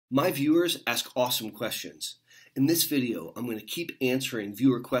My viewers ask awesome questions. In this video, I'm going to keep answering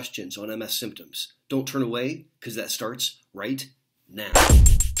viewer questions on MS symptoms. Don't turn away, because that starts right now.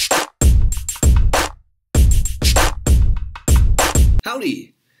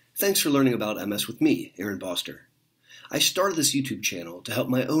 Howdy! Thanks for learning about MS with me, Boster. I started this YouTube channel to help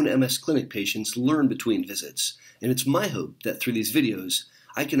my own MS clinic patients learn between visits, and it's my hope that through these videos,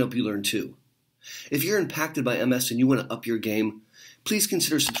 I can help you learn too. If you're impacted by MS and you want to up your game, please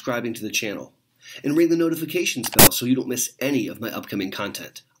consider subscribing to the channel and ring the notifications bell so you don't miss any of my upcoming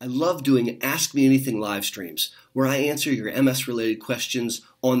content. I love doing Ask Me Anything live streams where I answer your MS related questions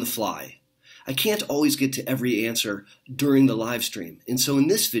on the fly. I can't always get to every answer during the live stream, and so in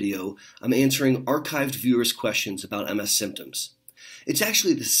this video I'm answering archived viewers' questions about MS symptoms. It's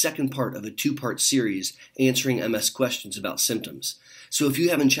actually the second part of a two-part series answering MS questions about symptoms. So if you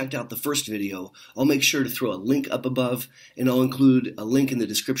haven't checked out the first video, I'll make sure to throw a link up above, and I'll include a link in the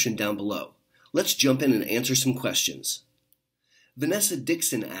description down below. Let's jump in and answer some questions. Vanessa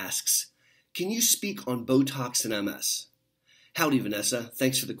Dixon asks, can you speak on Botox and MS? Howdy, Vanessa.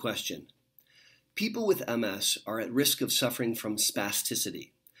 Thanks for the question. People with MS are at risk of suffering from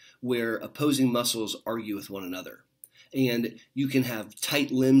spasticity, where opposing muscles argue with one another. And you can have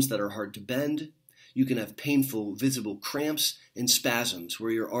tight limbs that are hard to bend. You can have painful, visible cramps and spasms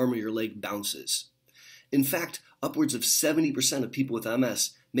where your arm or your leg bounces. In fact, upwards of 70% of people with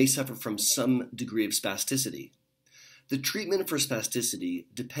MS may suffer from some degree of spasticity. The treatment for spasticity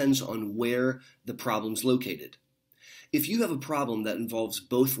depends on where the problem's located. If you have a problem that involves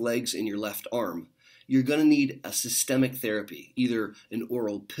both legs and your left arm, you're going to need a systemic therapy, either an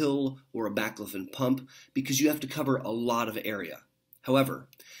oral pill or a baclofen pump, because you have to cover a lot of area. However,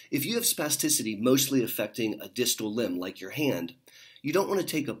 if you have spasticity mostly affecting a distal limb like your hand, you don't want to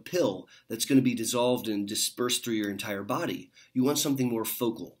take a pill that's going to be dissolved and dispersed through your entire body. You want something more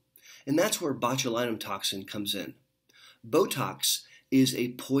focal. And that's where botulinum toxin comes in. Botox is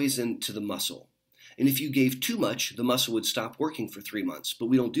a poison to the muscle. And if you gave too much, the muscle would stop working for 3 months, but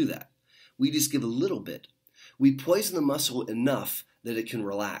we don't do that. We just give a little bit. We poison the muscle enough that it can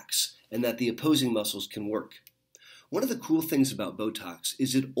relax and that the opposing muscles can work. One of the cool things about Botox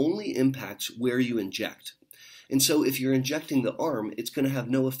is it only impacts where you inject. And so if you're injecting the arm, it's going to have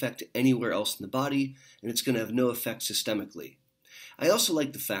no effect anywhere else in the body, and it's going to have no effect systemically. I also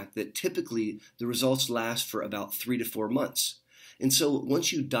like the fact that typically the results last for about 3 to 4 months. And so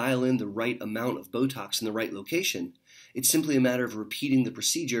once you dial in the right amount of Botox in the right location, it's simply a matter of repeating the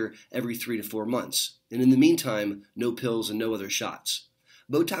procedure every 3 to 4 months. And in the meantime, no pills and no other shots.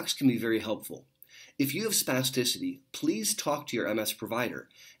 Botox can be very helpful. If you have spasticity, please talk to your MS provider,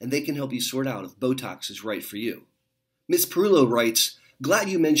 and they can help you sort out if Botox is right for you. Ms. Perullo writes, glad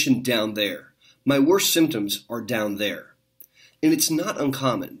you mentioned down there. My worst symptoms are down there. And it's not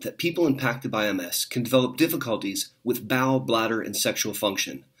uncommon that people impacted by MS can develop difficulties with bowel, bladder, and sexual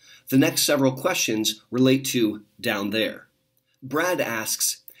function. The next several questions relate to down there. Brad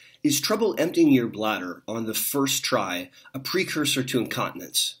asks, is trouble emptying your bladder on the first try a precursor to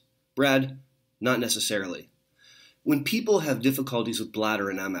incontinence? Brad, not necessarily. When people have difficulties with bladder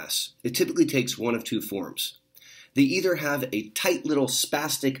and MS, it typically takes one of two forms. They either have a tight little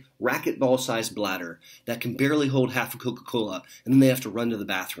spastic racquetball-sized bladder that can barely hold half a Coca-Cola, and then they have to run to the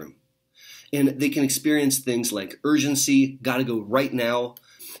bathroom. And they can experience things like urgency, gotta go right now,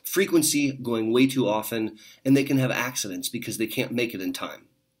 frequency, going way too often, and they can have accidents because they can't make it in time.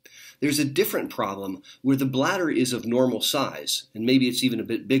 There's a different problem where the bladder is of normal size, and maybe it's even a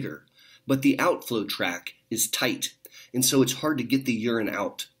bit bigger, but the outflow tract is tight, and so it's hard to get the urine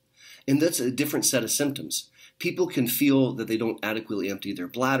out. And that's a different set of symptoms. People can feel that they don't adequately empty their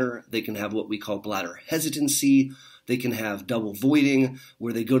bladder. They can have what we call bladder hesitancy. They can have double voiding,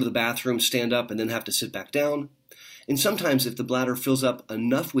 where they go to the bathroom, stand up, and then have to sit back down. And sometimes if the bladder fills up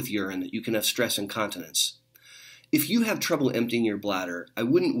enough with urine, you can have stress incontinence. If you have trouble emptying your bladder, I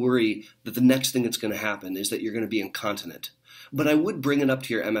wouldn't worry that the next thing that's going to happen is that you're going to be incontinent. But I would bring it up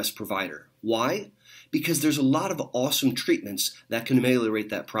to your MS provider. Why? Because there's a lot of awesome treatments that can ameliorate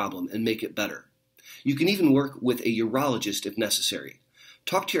that problem and make it better. You can even work with a urologist if necessary.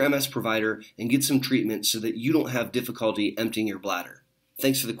 Talk to your MS provider and get some treatment so that you don't have difficulty emptying your bladder.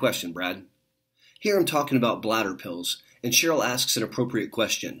 Thanks for the question, Brad. Here I'm talking about bladder pills, and Cheryl asks an appropriate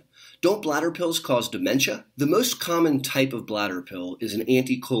question. Don't bladder pills cause dementia? The most common type of bladder pill is an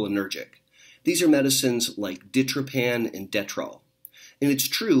anticholinergic. These are medicines like ditropan and detrol. And it's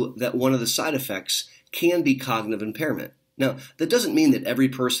true that one of the side effects can be cognitive impairment. Now, that doesn't mean that every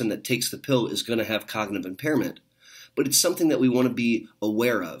person that takes the pill is going to have cognitive impairment, but it's something that we want to be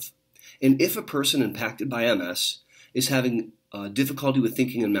aware of. And if a person impacted by MS is having difficulty with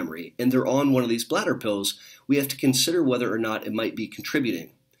thinking and memory, and they're on one of these bladder pills, we have to consider whether or not it might be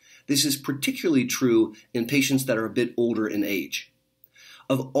contributing. This is particularly true in patients that are a bit older in age.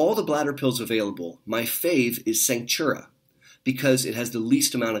 Of all the bladder pills available, my fave is Sanctura because it has the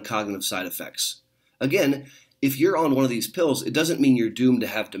least amount of cognitive side effects. Again, if you're on one of these pills, it doesn't mean you're doomed to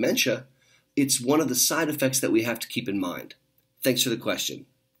have dementia. It's one of the side effects that we have to keep in mind. Thanks for the question.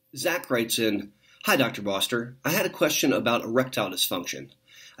 Zach writes in, "Hi, Dr. Boster. I had a question about erectile dysfunction.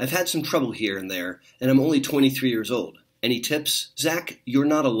 I've had some trouble here and there, and I'm only 23 years old. Any tips?" Zach, you're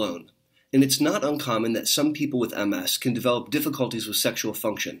not alone. And it's not uncommon that some people with MS can develop difficulties with sexual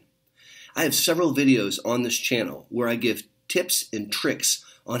function. I have several videos on this channel where I give tips and tricks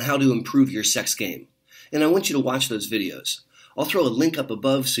on how to improve your sex game. And I want you to watch those videos. I'll throw a link up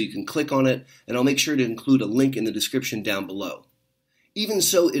above so you can click on it, and I'll make sure to include a link in the description down below. Even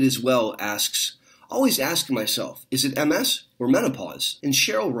So It Is Well asks, "Always asking myself, is it MS or menopause?" And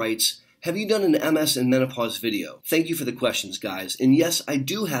Cheryl writes, "Have you done an MS and menopause video?" Thank you for the questions, guys. And yes, I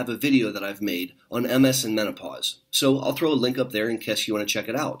do have a video that I've made on MS and menopause. So I'll throw a link up there in case you want to check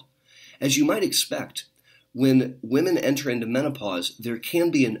it out. As you might expect, when women enter into menopause, there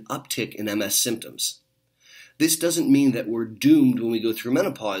can be an uptick in MS symptoms. This doesn't mean that we're doomed when we go through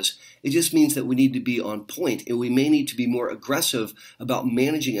menopause. It just means that we need to be on point, and we may need to be more aggressive about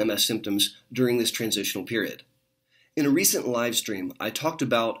managing MS symptoms during this transitional period. In a recent live stream, I talked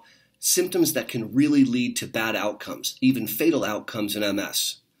about symptoms that can really lead to bad outcomes, even fatal outcomes in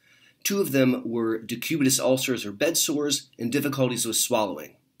MS. Two of them were decubitus ulcers or bed sores and difficulties with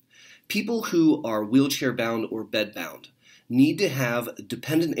swallowing. People who are wheelchair bound or bed bound need to have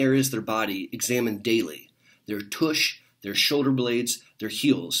dependent areas of their body examined daily. Their tush, their shoulder blades, their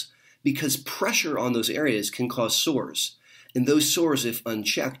heels, because pressure on those areas can cause sores, and those sores, if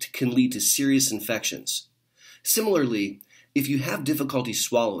unchecked, can lead to serious infections. Similarly, if you have difficulty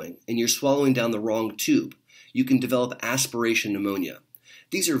swallowing and you're swallowing down the wrong tube, you can develop aspiration pneumonia.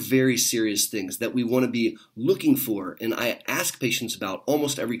 These are very serious things that we want to be looking for, and I ask patients about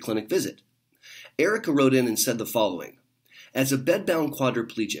almost every clinic visit. Erica wrote in and said the following, "As a bedbound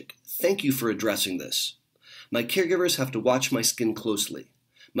quadriplegic, thank you for addressing this. My caregivers have to watch my skin closely.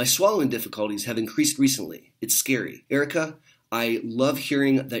 My swallowing difficulties have increased recently. It's scary." Erica, I love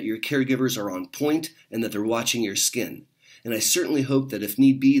hearing that your caregivers are on point and that they're watching your skin. And I certainly hope that if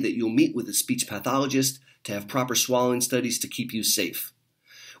need be that you'll meet with a speech pathologist to have proper swallowing studies to keep you safe.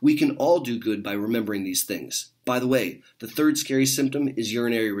 We can all do good by remembering these things. By the way, the third scary symptom is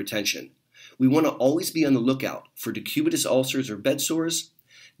urinary retention. We want to always be on the lookout for decubitus ulcers or bed sores,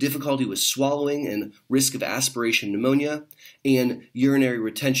 difficulty with swallowing and risk of aspiration pneumonia, and urinary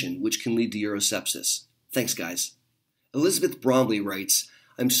retention, which can lead to urosepsis. Thanks, guys. Elizabeth Bromley writes,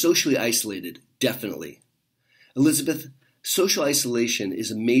 "I'm socially isolated, definitely." Elizabeth, social isolation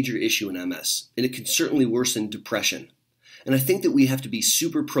is a major issue in MS, and it can certainly worsen depression. And I think that we have to be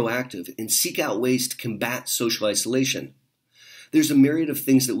super proactive and seek out ways to combat social isolation. There's a myriad of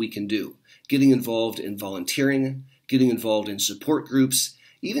things that we can do, getting involved in volunteering, getting involved in support groups,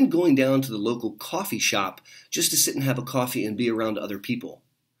 even going down to the local coffee shop just to sit and have a coffee and be around other people.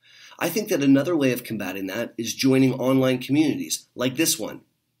 I think that another way of combating that is joining online communities like this one.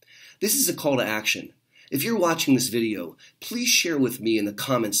 This is a call to action. If you're watching this video, please share with me in the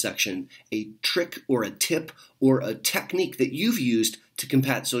comments section a trick or a tip or a technique that you've used to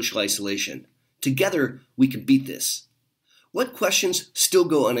combat social isolation. Together, we can beat this. What questions still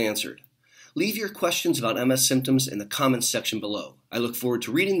go unanswered? Leave your questions about MS symptoms in the comments section below. I look forward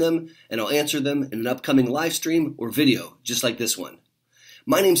to reading them, and I'll answer them in an upcoming live stream or video, just like this one.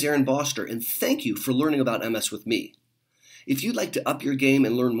 My name's Aaron Boster, and thank you for learning about MS with me. If you'd like to up your game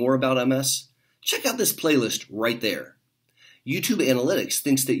and learn more about MS, check out this playlist right there. YouTube Analytics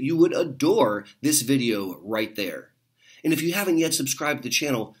thinks that you would adore this video right there. And if you haven't yet subscribed to the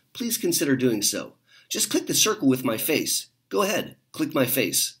channel, please consider doing so. Just click the circle with my face. Go ahead, click my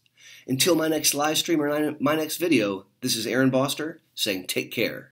face. Until my next live stream or my next video, this is Aaron Boster saying take care.